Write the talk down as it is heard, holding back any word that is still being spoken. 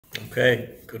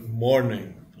Okay, good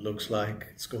morning. Looks like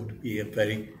it's going to be a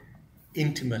very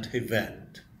intimate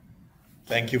event.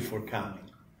 Thank you for coming.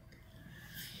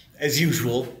 As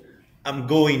usual, I'm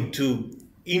going to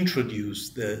introduce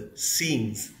the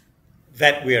scenes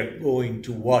that we are going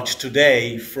to watch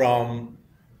today from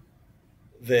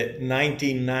the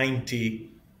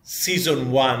 1990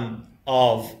 season 1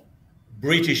 of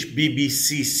British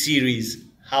BBC series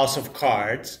House of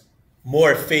Cards,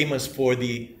 more famous for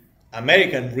the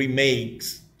American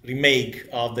remake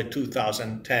of the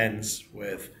 2010s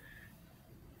with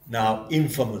now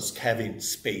infamous Kevin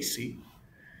Spacey,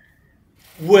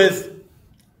 with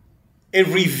a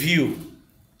review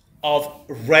of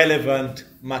relevant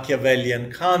Machiavellian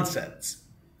concepts.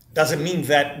 Doesn't mean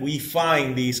that we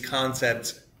find these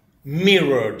concepts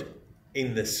mirrored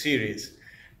in the series,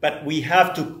 but we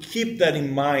have to keep that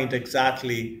in mind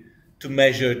exactly to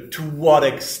measure to what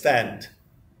extent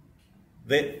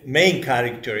the main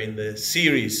character in the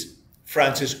series,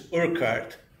 Francis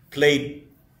Urquhart, played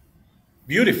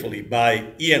beautifully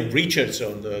by Ian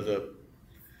Richardson,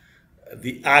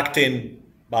 the acting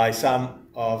by some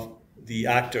of the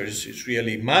actors is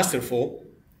really masterful,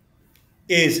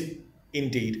 is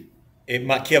indeed a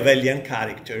Machiavellian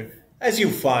character, as you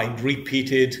find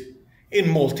repeated in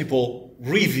multiple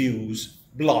reviews,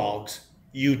 blogs,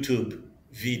 YouTube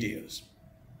videos.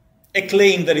 A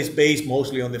claim that is based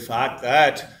mostly on the fact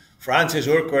that Francis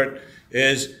Urquhart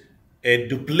is a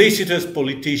duplicitous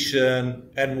politician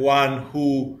and one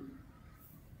who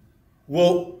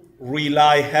will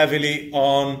rely heavily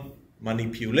on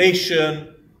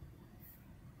manipulation,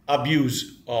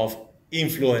 abuse of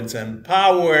influence and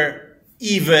power,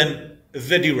 even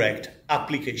the direct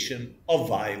application of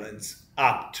violence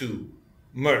up to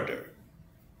murder.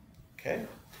 Okay?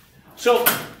 So,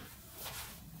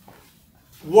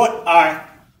 what are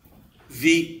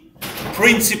the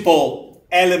principal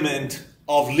element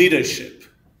of leadership,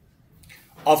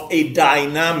 of a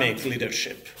dynamic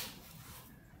leadership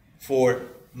for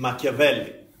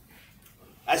Machiavelli?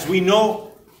 As we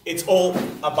know, it's all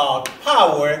about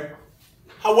power.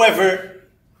 However,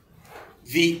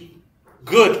 the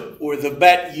good or the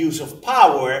bad use of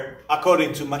power,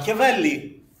 according to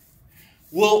Machiavelli,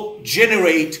 will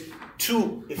generate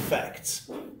two effects,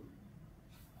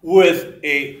 with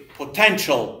a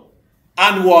potential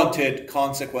unwanted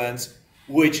consequence,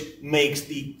 which makes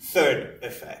the third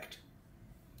effect.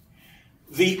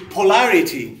 The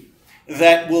polarity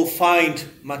that we'll find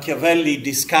Machiavelli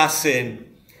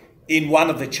discussing in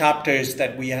one of the chapters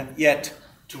that we have yet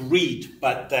to read,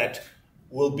 but that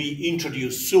will be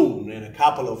introduced soon in a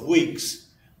couple of weeks,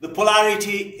 the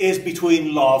polarity is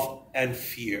between love and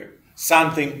fear,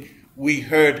 something we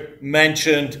heard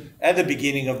mentioned at the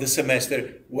beginning of the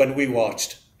semester when we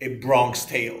watched A Bronx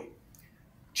Tale.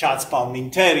 Chaz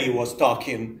Palminteri was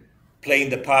playing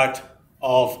the part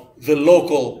of the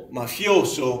local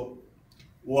mafioso,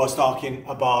 was talking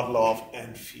about love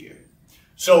and fear.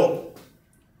 So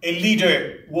a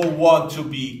leader will want to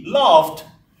be loved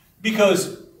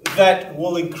because that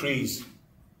will increase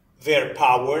their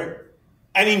power,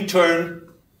 and in turn,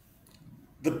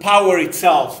 the power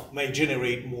itself may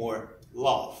generate more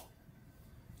love.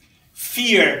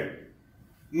 Fear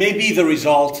may be the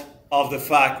result of the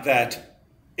fact that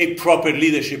a proper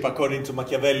leadership, according to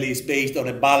Machiavelli, is based on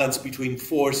a balance between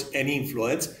force and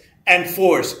influence, and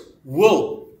force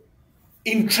will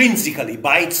intrinsically,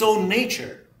 by its own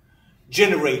nature,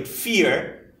 generate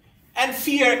fear, and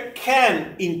fear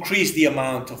can increase the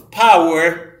amount of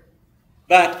power,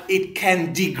 but it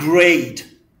can degrade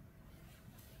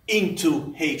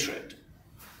into hatred.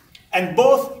 And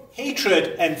both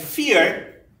hatred and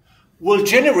fear will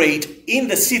generate in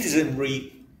the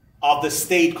citizenry of the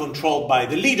state controlled by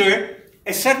the leader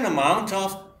a certain amount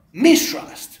of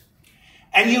mistrust.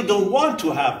 And you don't want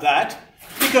to have that,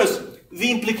 because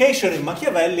the implication in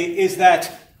Machiavelli is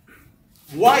that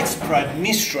widespread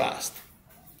mistrust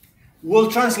will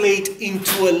translate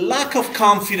into a lack of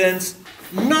confidence,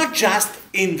 not just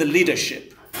in the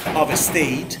leadership of a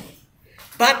state,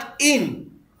 but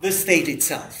in the state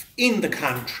itself, in the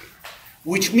country,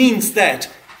 which means that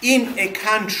in a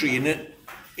country,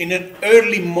 in an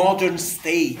early modern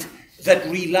state that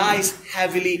relies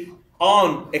heavily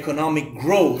on economic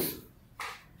growth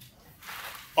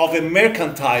of a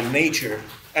mercantile nature,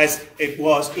 as it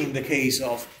was in the case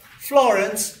of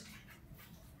Florence,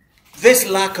 this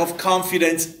lack of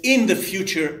confidence in the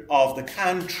future of the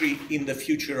country, in the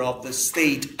future of the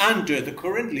state under the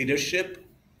current leadership,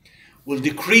 will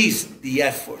decrease the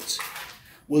efforts,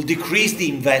 will decrease the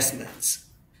investments,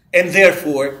 and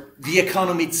therefore the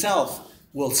economy itself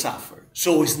will suffer.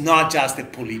 So it's not just a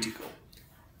political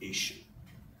issue.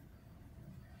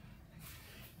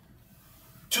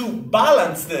 to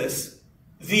balance this,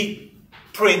 the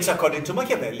prince, according to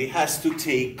Machiavelli, has to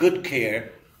take good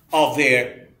care of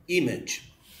their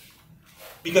image.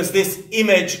 Because this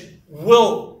image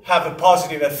will have a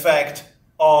positive effect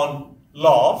on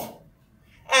love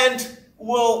and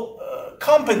will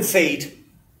compensate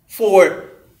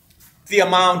for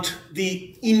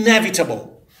the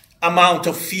inevitable amount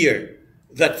of fear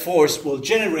that force will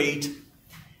generate,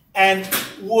 and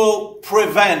will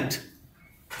prevent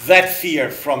that fear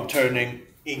from turning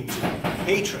into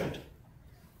hatred.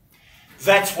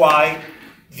 That's why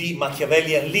the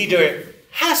Machiavellian leader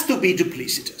has to be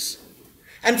duplicitous.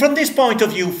 And from this point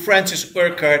of view, Francis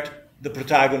Urquhart, the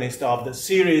protagonist of the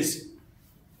series,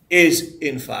 is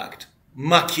in fact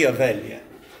Machiavellian.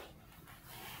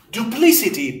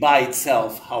 Duplicity by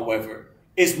itself, however,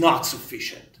 is not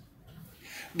sufficient.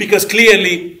 Because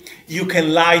clearly you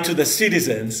can lie to the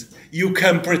citizens, you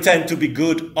can pretend to be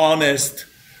good, honest,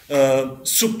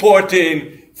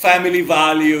 supporting family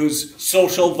values,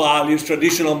 social values,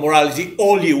 traditional morality,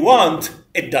 all you want.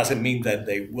 It doesn't mean that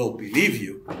they will believe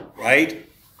you, right?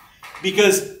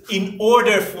 Because in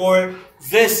order for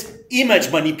this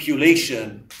image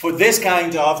manipulation, for this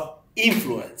kind of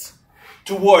influence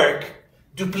to work,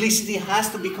 duplicity has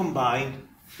to be combined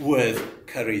with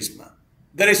charisma.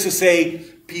 That is to say,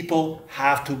 people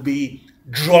have to be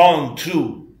drawn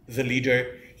to the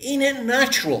leader in a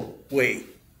natural way,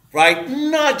 right?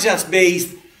 Not just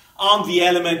based on the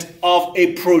element of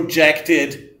a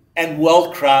projected and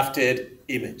well-crafted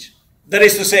image. That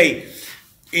is to say,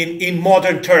 in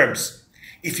modern terms,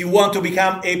 if you want to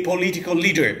become a political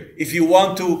leader, if you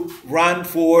want to run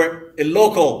for a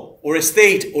local or a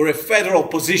state or a federal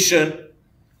position,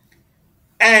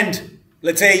 and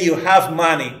let's say you have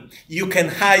money, you can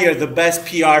hire the best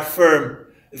PR firm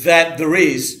that there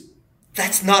is,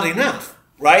 that's not enough,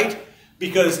 right?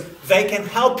 Because they can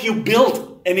help you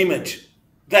build an image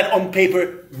that on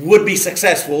paper would be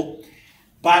successful,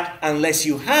 but unless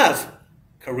you have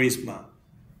charisma,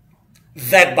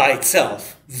 that by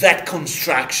itself, that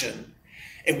construction,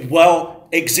 a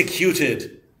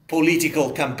well-executed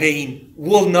political campaign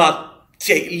will not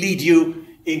lead you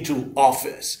into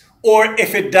office. Or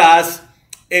if it does,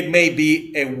 it may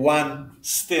be a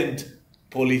one-stint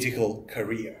political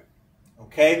career,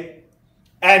 okay?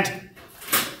 And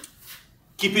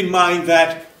keep in mind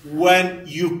that when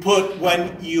you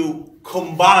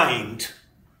combine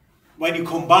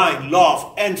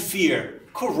love and fear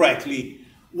correctly,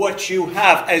 what you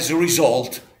have as a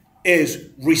result is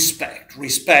respect.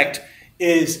 Respect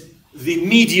is the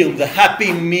medium, the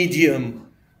happy medium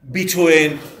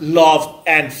between love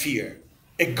and fear.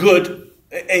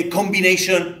 A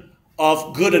combination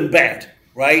of good and bad,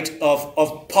 right?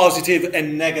 Of positive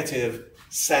and negative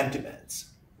sentiments,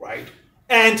 right?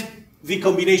 And the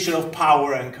combination of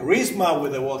power and charisma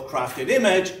with a well-crafted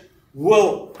image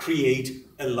will create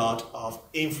a lot of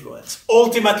influence.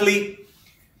 Ultimately,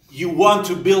 you want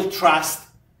to build trust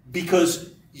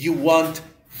because you want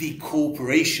the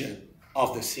cooperation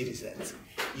of the citizens.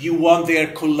 You want their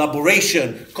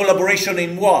collaboration. Collaboration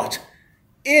in what?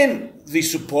 In the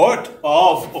support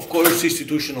of course,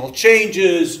 institutional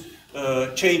changes,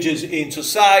 changes in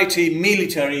society,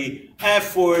 military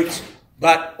efforts,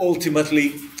 but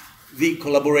ultimately the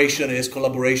collaboration is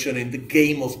collaboration in the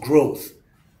game of growth.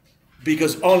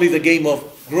 Because only the game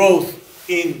of growth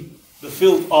in the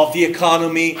field of the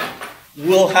economy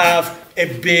will have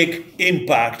a big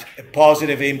impact, a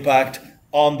positive impact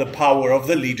on the power of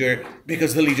the leader,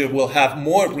 because the leader will have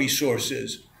more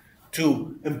resources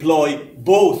to employ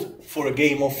both for a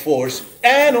game of force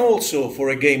and also for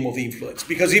a game of influence,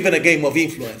 because even a game of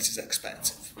influence is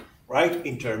expensive, right,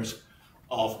 in terms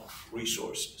of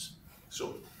resources.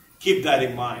 So keep that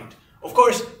in mind. Of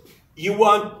course, you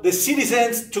want the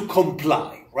citizens to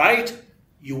comply, right?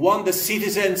 You want the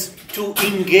citizens to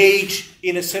engage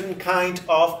in a certain kind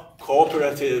of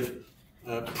cooperative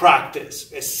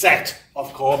practice, a set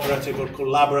of cooperative or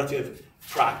collaborative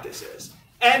practices.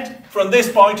 And from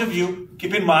this point of view,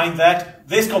 keep in mind that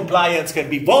this compliance can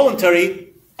be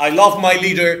voluntary. I love my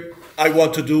leader. I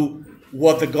want to do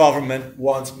what the government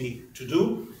wants me to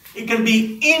do. It can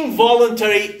be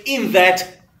involuntary in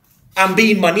that I'm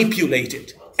being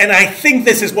manipulated. And I think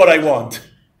this is what I want.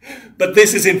 But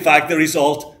this is in fact the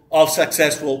result of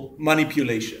successful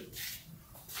manipulation.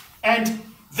 And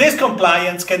this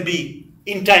compliance can be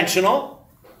intentional.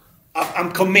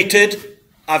 I'm committed.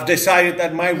 I've decided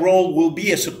that my role will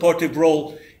be a supportive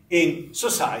role in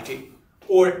society.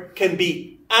 Or can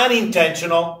be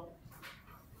unintentional.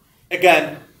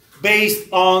 Again, based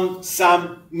on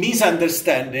some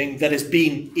misunderstanding that has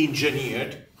been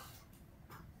engineered.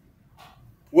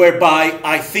 whereby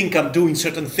I think I'm doing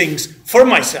certain things for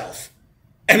myself,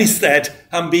 and instead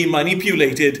I'm being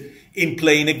manipulated in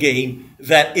playing a game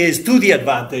that is to the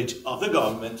advantage of the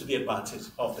government, to the advantage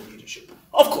of the leadership.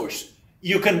 Of course,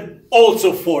 you can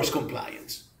also force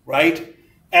compliance, right?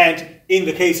 And in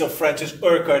the case of Francis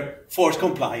Urquhart, forced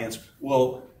compliance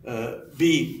will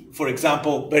be, for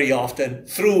example, very often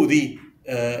through the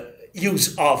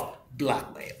use of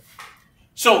blackmail.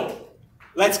 So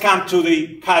let's come to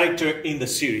the character in the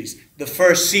series. The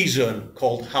first season,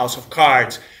 called House of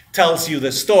Cards, tells you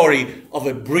the story of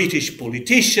a British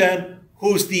politician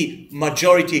who's the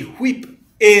majority whip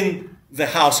in the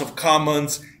House of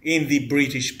Commons in the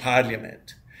British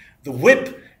Parliament. The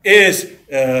whip is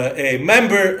a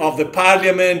member of the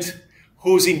Parliament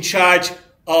who's in charge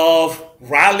of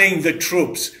rallying the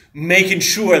troops, making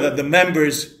sure that the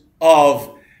members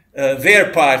of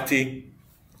their party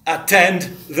attend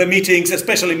the meetings,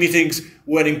 especially meetings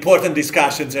where important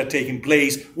discussions are taking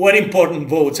place, where important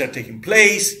votes are taking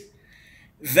place,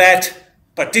 that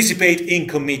participate in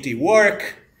committee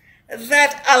work,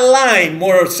 that align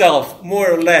more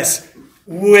or less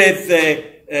with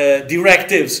the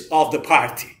directives of the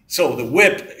party. So the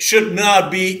whip should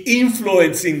not be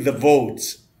influencing the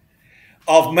votes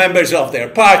of members of their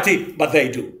party, but they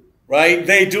do, right?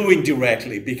 They do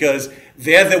indirectly, because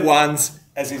they're the ones,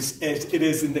 as it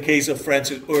is in the case of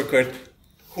Francis Urquhart,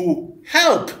 who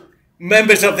help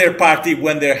members of their party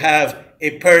when they have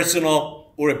a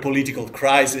personal or a political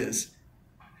crisis,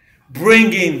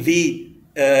 bringing the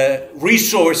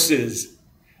resources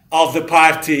of the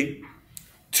party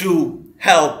to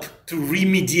help to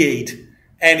remediate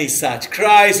any such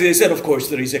crisis. And of course,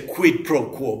 there is a quid pro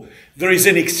quo. There is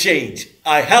an exchange.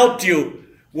 I helped you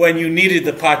when you needed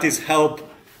the party's help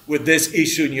with this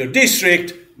issue in your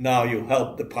district. Now you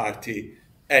help the party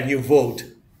and you vote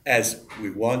as we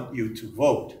want you to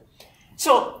vote.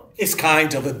 So it's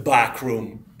kind of a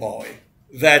backroom boy.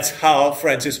 That's how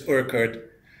Francis Urquhart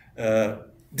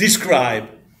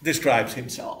describes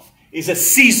himself. He's a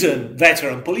seasoned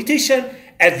veteran politician.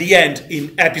 At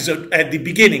the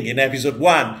beginning, in episode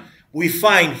 1, we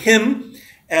find him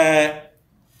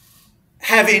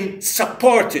having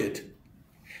supported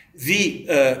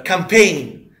the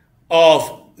campaign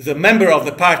of the member of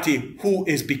the party who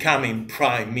is becoming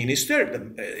prime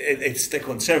minister. It's the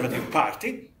Conservative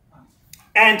Party.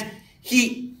 And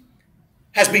he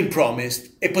has been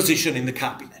promised a position in the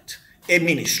cabinet, a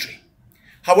ministry.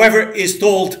 However, is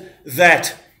told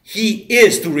that he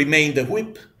is to remain the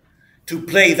whip, to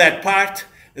play that part,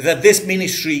 that this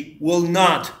ministry will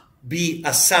not be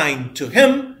assigned to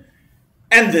him,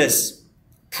 and this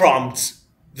prompts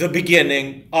the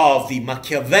beginning of the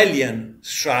Machiavellian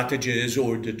strategies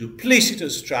or the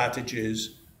duplicitous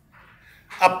strategies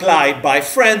applied by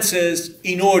Francis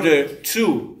in order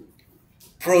to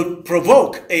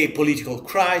provoke a political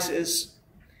crisis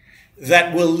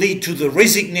that will lead to the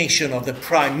resignation of the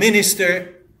prime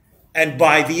minister. And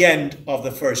by the end of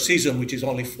the first season, which is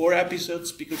only 4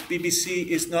 episodes, because BBC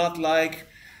is not like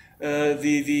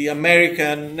the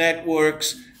American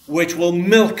networks, which will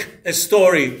milk a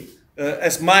story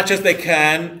as much as they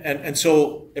can. And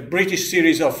so a British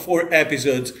series of 4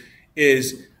 episodes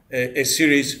is a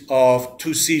series of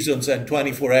 2 seasons and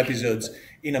 24 episodes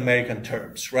in American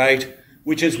terms, right?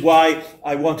 Which is why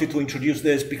I wanted to introduce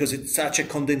this, because it's such a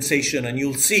condensation, and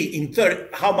you'll see in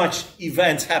how much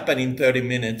events happen in 30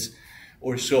 minutes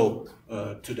or so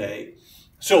today.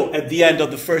 So at the end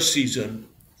of the first season,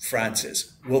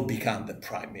 Francis will become the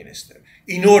prime minister.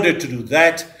 In order to do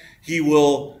that, he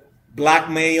will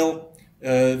blackmail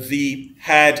the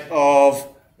head of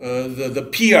the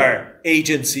PR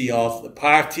agency of the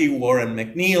party, Warren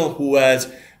O'Neill,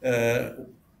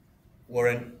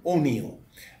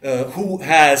 who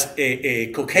has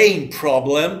a cocaine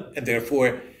problem and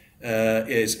therefore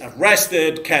is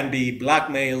arrested, can be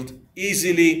blackmailed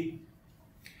easily.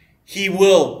 He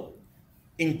will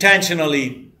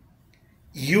intentionally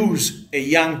use a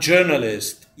young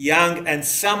journalist, young and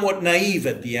somewhat naive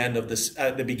at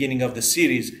the beginning of the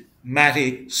series,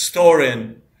 Mattie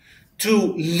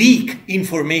to leak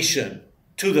information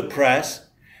to the press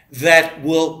that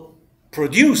will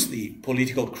produce the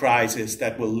political crisis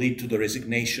that will lead to the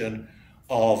resignation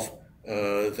of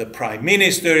the prime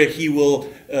minister. He will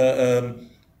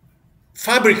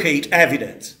fabricate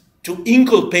evidence to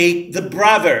inculpate the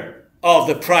brother of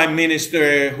the prime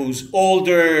minister, who's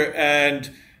older and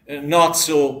not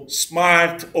so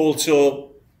smart,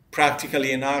 also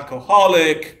practically an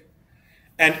alcoholic.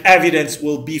 And evidence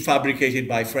will be fabricated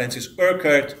by Francis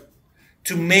Urquhart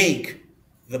to make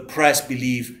the press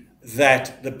believe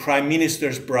that the prime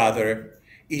minister's brother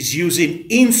is using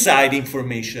inside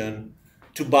information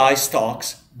to buy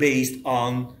stocks based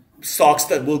on stocks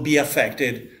that will be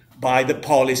affected by the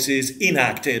policies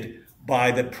enacted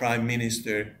by the Prime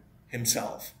Minister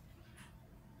himself.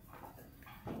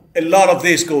 A lot of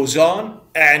this goes on,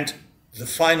 and the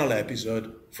final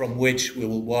episode, from which we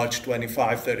will watch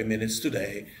 25-30 minutes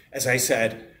today, as I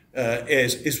said,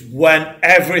 is when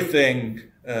everything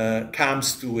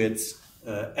comes to its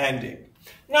ending.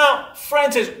 Now,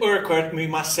 Francis Urquhart, we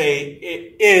must say,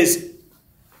 is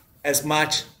as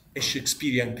much a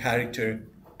Shakespearean character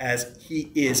as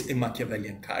he is a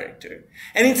Machiavellian character.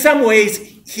 And in some ways,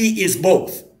 he is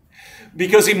both.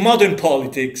 Because in modern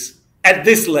politics, at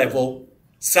this level,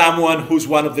 someone who's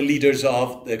one of the leaders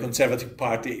of the Conservative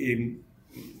Party in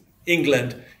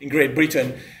England, in Great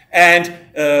Britain, and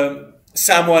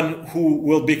someone who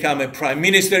will become a prime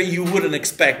minister, you wouldn't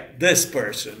expect this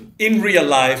person in real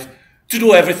life to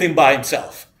do everything by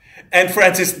himself. And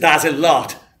Francis does a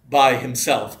lot by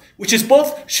himself, which is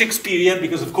both Shakespearean,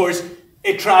 because of course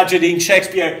a tragedy in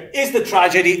Shakespeare is the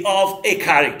tragedy of a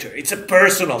character. It's a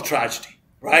personal tragedy,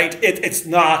 right? It's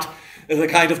not the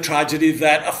kind of tragedy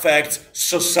that affects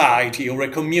society or a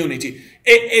community.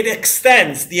 It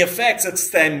extends, the effects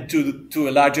extend to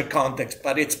a larger context,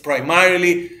 but it's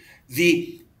primarily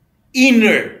the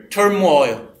inner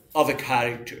turmoil of a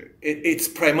character. It's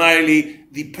primarily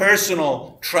the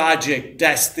personal tragic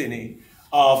destiny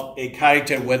of a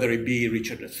character, whether it be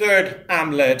Richard III,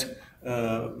 Hamlet,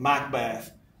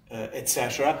 Macbeth,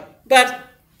 etc. But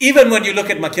even when you look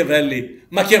at Machiavelli,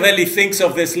 Machiavelli thinks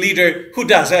of this leader who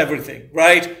does everything,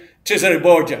 right? Cesare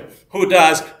Borgia,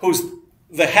 who's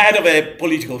the head of a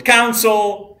political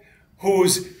council,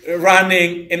 who's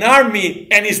running an army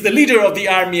and is the leader of the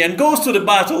army and goes to the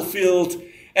battlefield,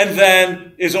 and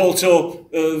then is also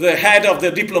the head of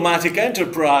the diplomatic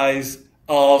enterprise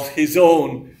of his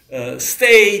own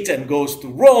state, and goes to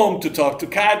Rome to talk to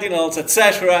cardinals,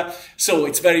 etc. So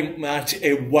it's very much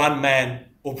a one-man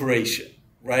operation,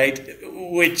 right?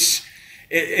 Which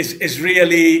is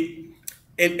really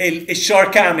a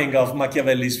shortcoming of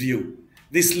Machiavelli's view.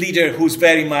 This leader who's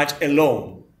very much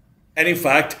alone. And in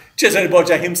fact, Cesare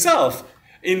Borgia himself,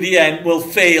 in the end, will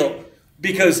fail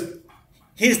because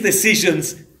his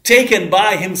decisions taken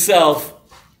by himself,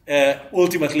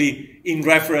 ultimately in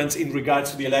regards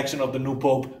to the election of the new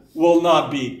Pope, will not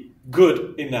be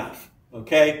good enough,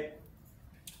 okay?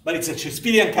 But it's a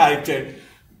Shakespearean character,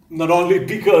 not only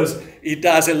because he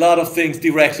does a lot of things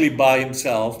directly by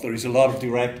himself, there is a lot of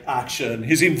direct action,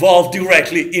 he's involved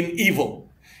directly in evil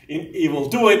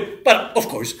doing, but of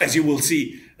course, as you will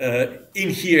see in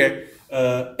here,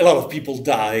 a lot of people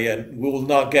die, and we will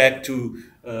not get to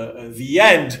the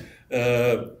end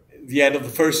of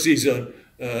the first season.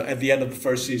 At the end of the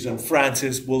first season,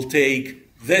 Francis will take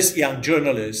this young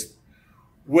journalist,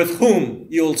 with whom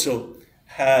he also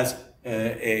has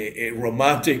a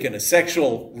romantic and a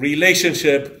sexual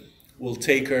relationship, will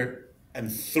take her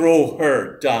and throw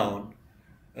her down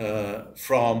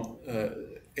from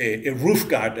a roof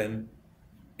garden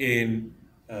in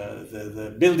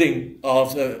the building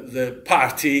of the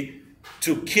party,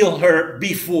 to kill her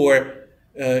before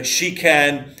she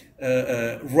can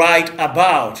write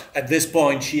about. At this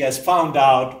point, she has found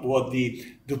out what the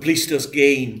duplicitous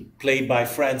game played by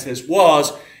Francis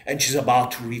was, and she's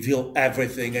about to reveal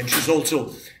everything. And she's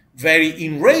also very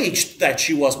enraged that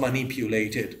she was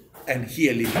manipulated, and he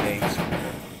eliminates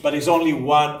her. But it's only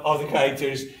one of the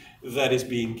characters that is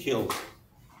being killed.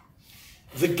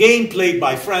 The game played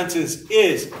by Francis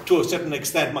is, to a certain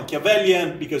extent,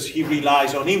 Machiavellian, because he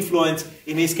relies on influence.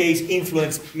 In his case,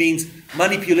 influence means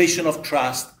manipulation of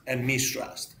trust and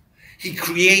mistrust. He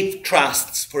creates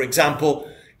trusts. For example,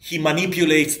 he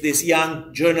manipulates this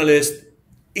young journalist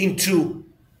into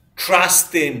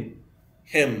trusting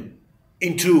him,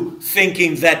 into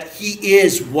thinking that he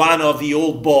is one of the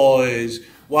old boys,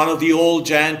 one of the old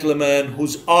gentlemen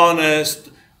who's honest,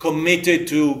 committed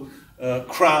to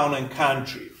crown and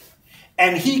country.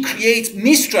 And he creates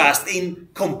mistrust in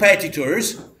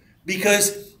competitors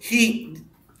because he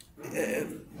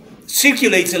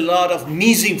circulates a lot of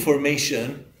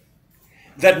misinformation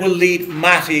that will lead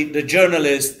Mattie, the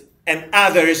journalist, and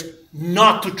others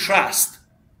not to trust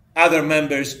other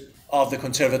members of the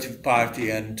Conservative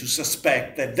Party and to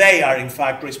suspect that they are in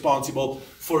fact responsible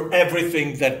for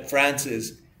everything that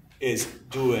Francis is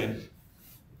doing.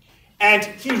 And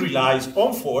he relies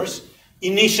on force,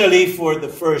 initially for the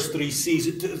first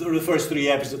three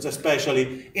episodes,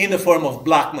 especially in the form of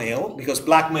blackmail, because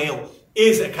blackmail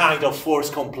is a kind of force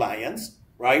compliance,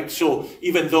 right? So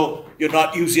even though you're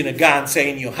not using a gun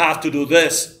saying you have to do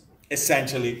this,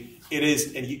 essentially it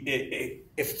is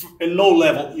a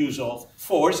low-level use of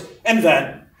force. And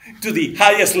then to the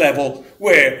highest level,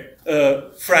 where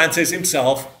Francis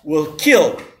himself will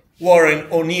kill Warren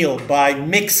O'Neill by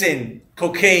mixing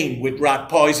cocaine with rat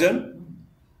poison.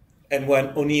 And when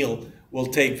O'Neill will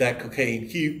take that cocaine,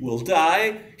 he will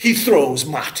die. He throws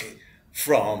Mattie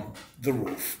from the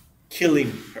roof,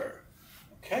 killing her.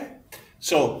 Okay?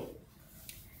 So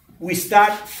we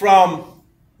start from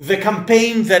the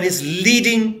campaign that is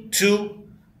leading to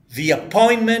the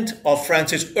appointment of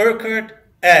Francis Urquhart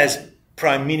as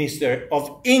Prime Minister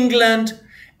of England.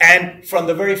 And from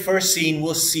the very first scene,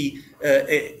 we'll see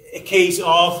a case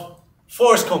of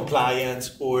forced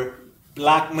compliance or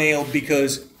blackmail,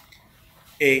 because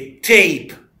a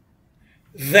tape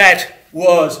that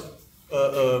was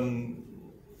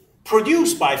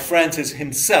produced by Francis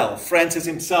himself. Francis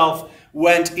himself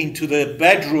went into the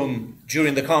bedroom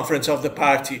during the conference of the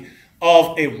party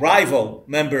of a rival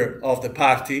member of the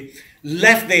party,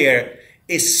 left there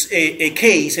a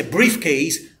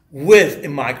briefcase with a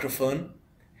microphone,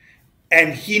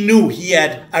 and he knew he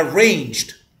had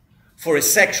arranged for a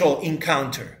sexual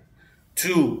encounter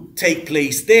to take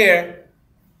place there.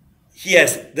 He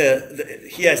has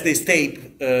this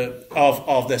tape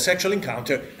of the sexual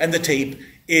encounter, and the tape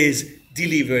is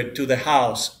delivered to the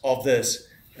house of this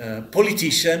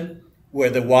politician, where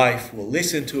the wife will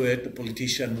listen to it. The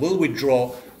politician will withdraw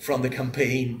from the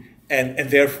campaign, and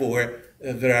therefore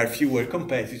there are fewer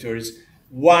competitors.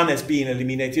 One has been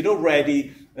eliminated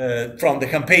already from the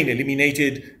campaign,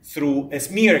 eliminated through a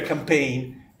smear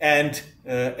campaign, and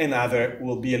another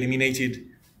will be eliminated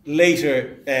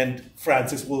later, and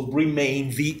Francis will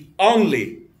remain the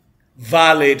only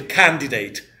valid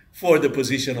candidate for the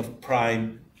position of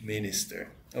Prime Minister.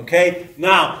 Okay?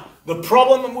 Now, the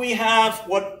problem we have,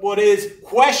 what is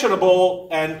questionable,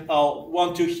 and I'll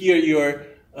want to hear your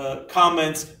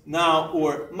comments now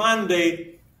or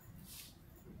Monday.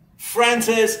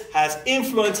 Francis has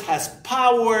influence, has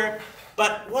power,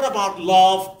 but what about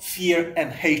love, fear,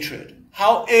 and hatred?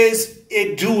 How is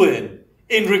it doing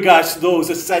in regards to those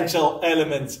essential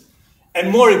elements?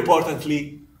 And more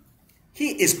importantly, he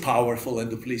is powerful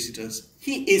and duplicitous.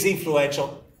 He is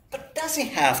influential, but does he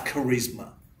have charisma?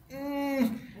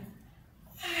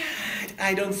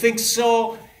 I don't think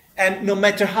so. And no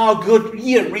matter how good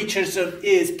Ian Richardson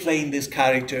is playing this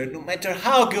character, no matter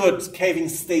how good Kevin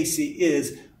Spacey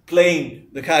is playing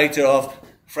the character of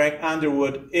Frank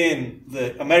Underwood in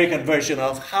the American version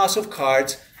of House of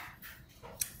Cards,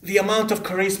 the amount of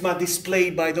charisma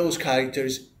displayed by those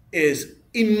characters is,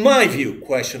 in my view,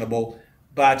 questionable,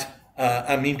 but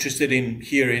I'm interested in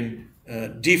hearing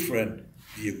different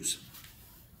views.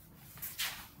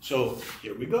 So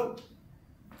here we go.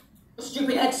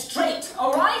 Stupid head straight,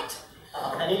 all right?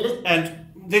 And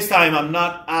this time I'm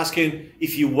not asking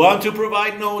if you want to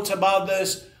provide notes about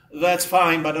this, that's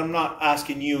fine, but I'm not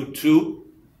asking you to,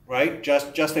 right?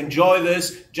 Just enjoy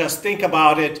this, just think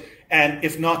about it, and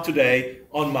if not today,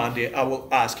 on Monday, I will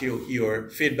ask you your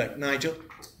feedback. Nigel?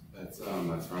 That's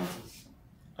Francis.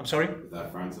 I'm sorry? Is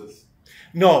that Francis?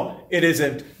 No, it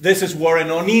isn't. This is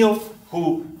Warren O'Neill,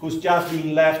 who's just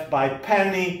been left by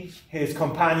Penny, his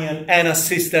companion and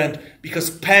assistant, because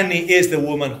Penny is the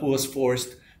woman who was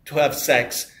forced to have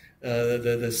sex,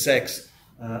 the sex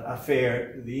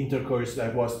affair, the intercourse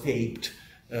that was taped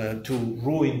to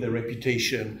ruin the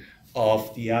reputation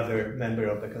of the other member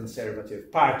of the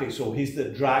Conservative Party. So he's the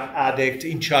drug addict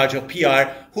in charge of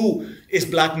PR who is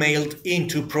blackmailed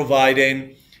into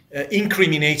providing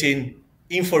incriminating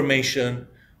information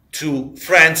to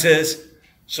Francis,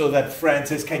 so that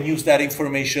Francis can use that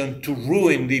information to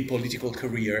ruin the political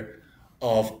career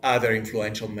of other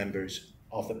influential members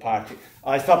of the party.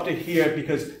 I stopped it here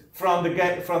because from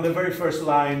the very first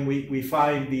line, we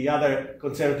find the other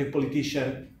Conservative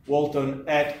politician, Woolton,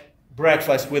 at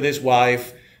breakfast with his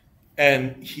wife,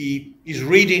 and he is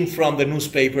reading from the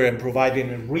newspaper and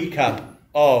providing a recap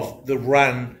of the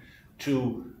run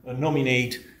to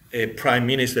nominate a prime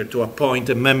minister, to appoint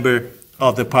a member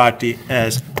of the party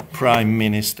as prime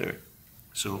minister.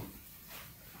 So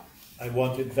I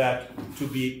wanted that to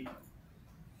be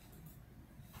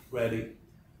ready.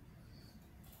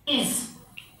 Is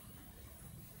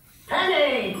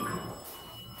Penny!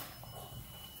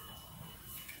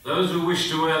 Those who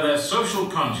wish to wear their social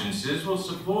consciences will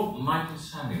support Michael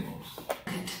Samuels.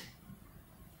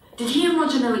 Did he and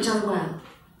Roger know each other well?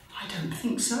 I don't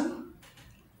think so.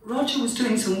 Roger was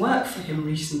doing some work for him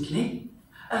recently.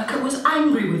 Urquhart was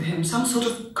angry with him, some sort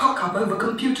of cock-up over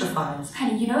computer files.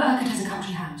 Penny, you know Urquhart has a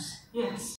country house. Yes.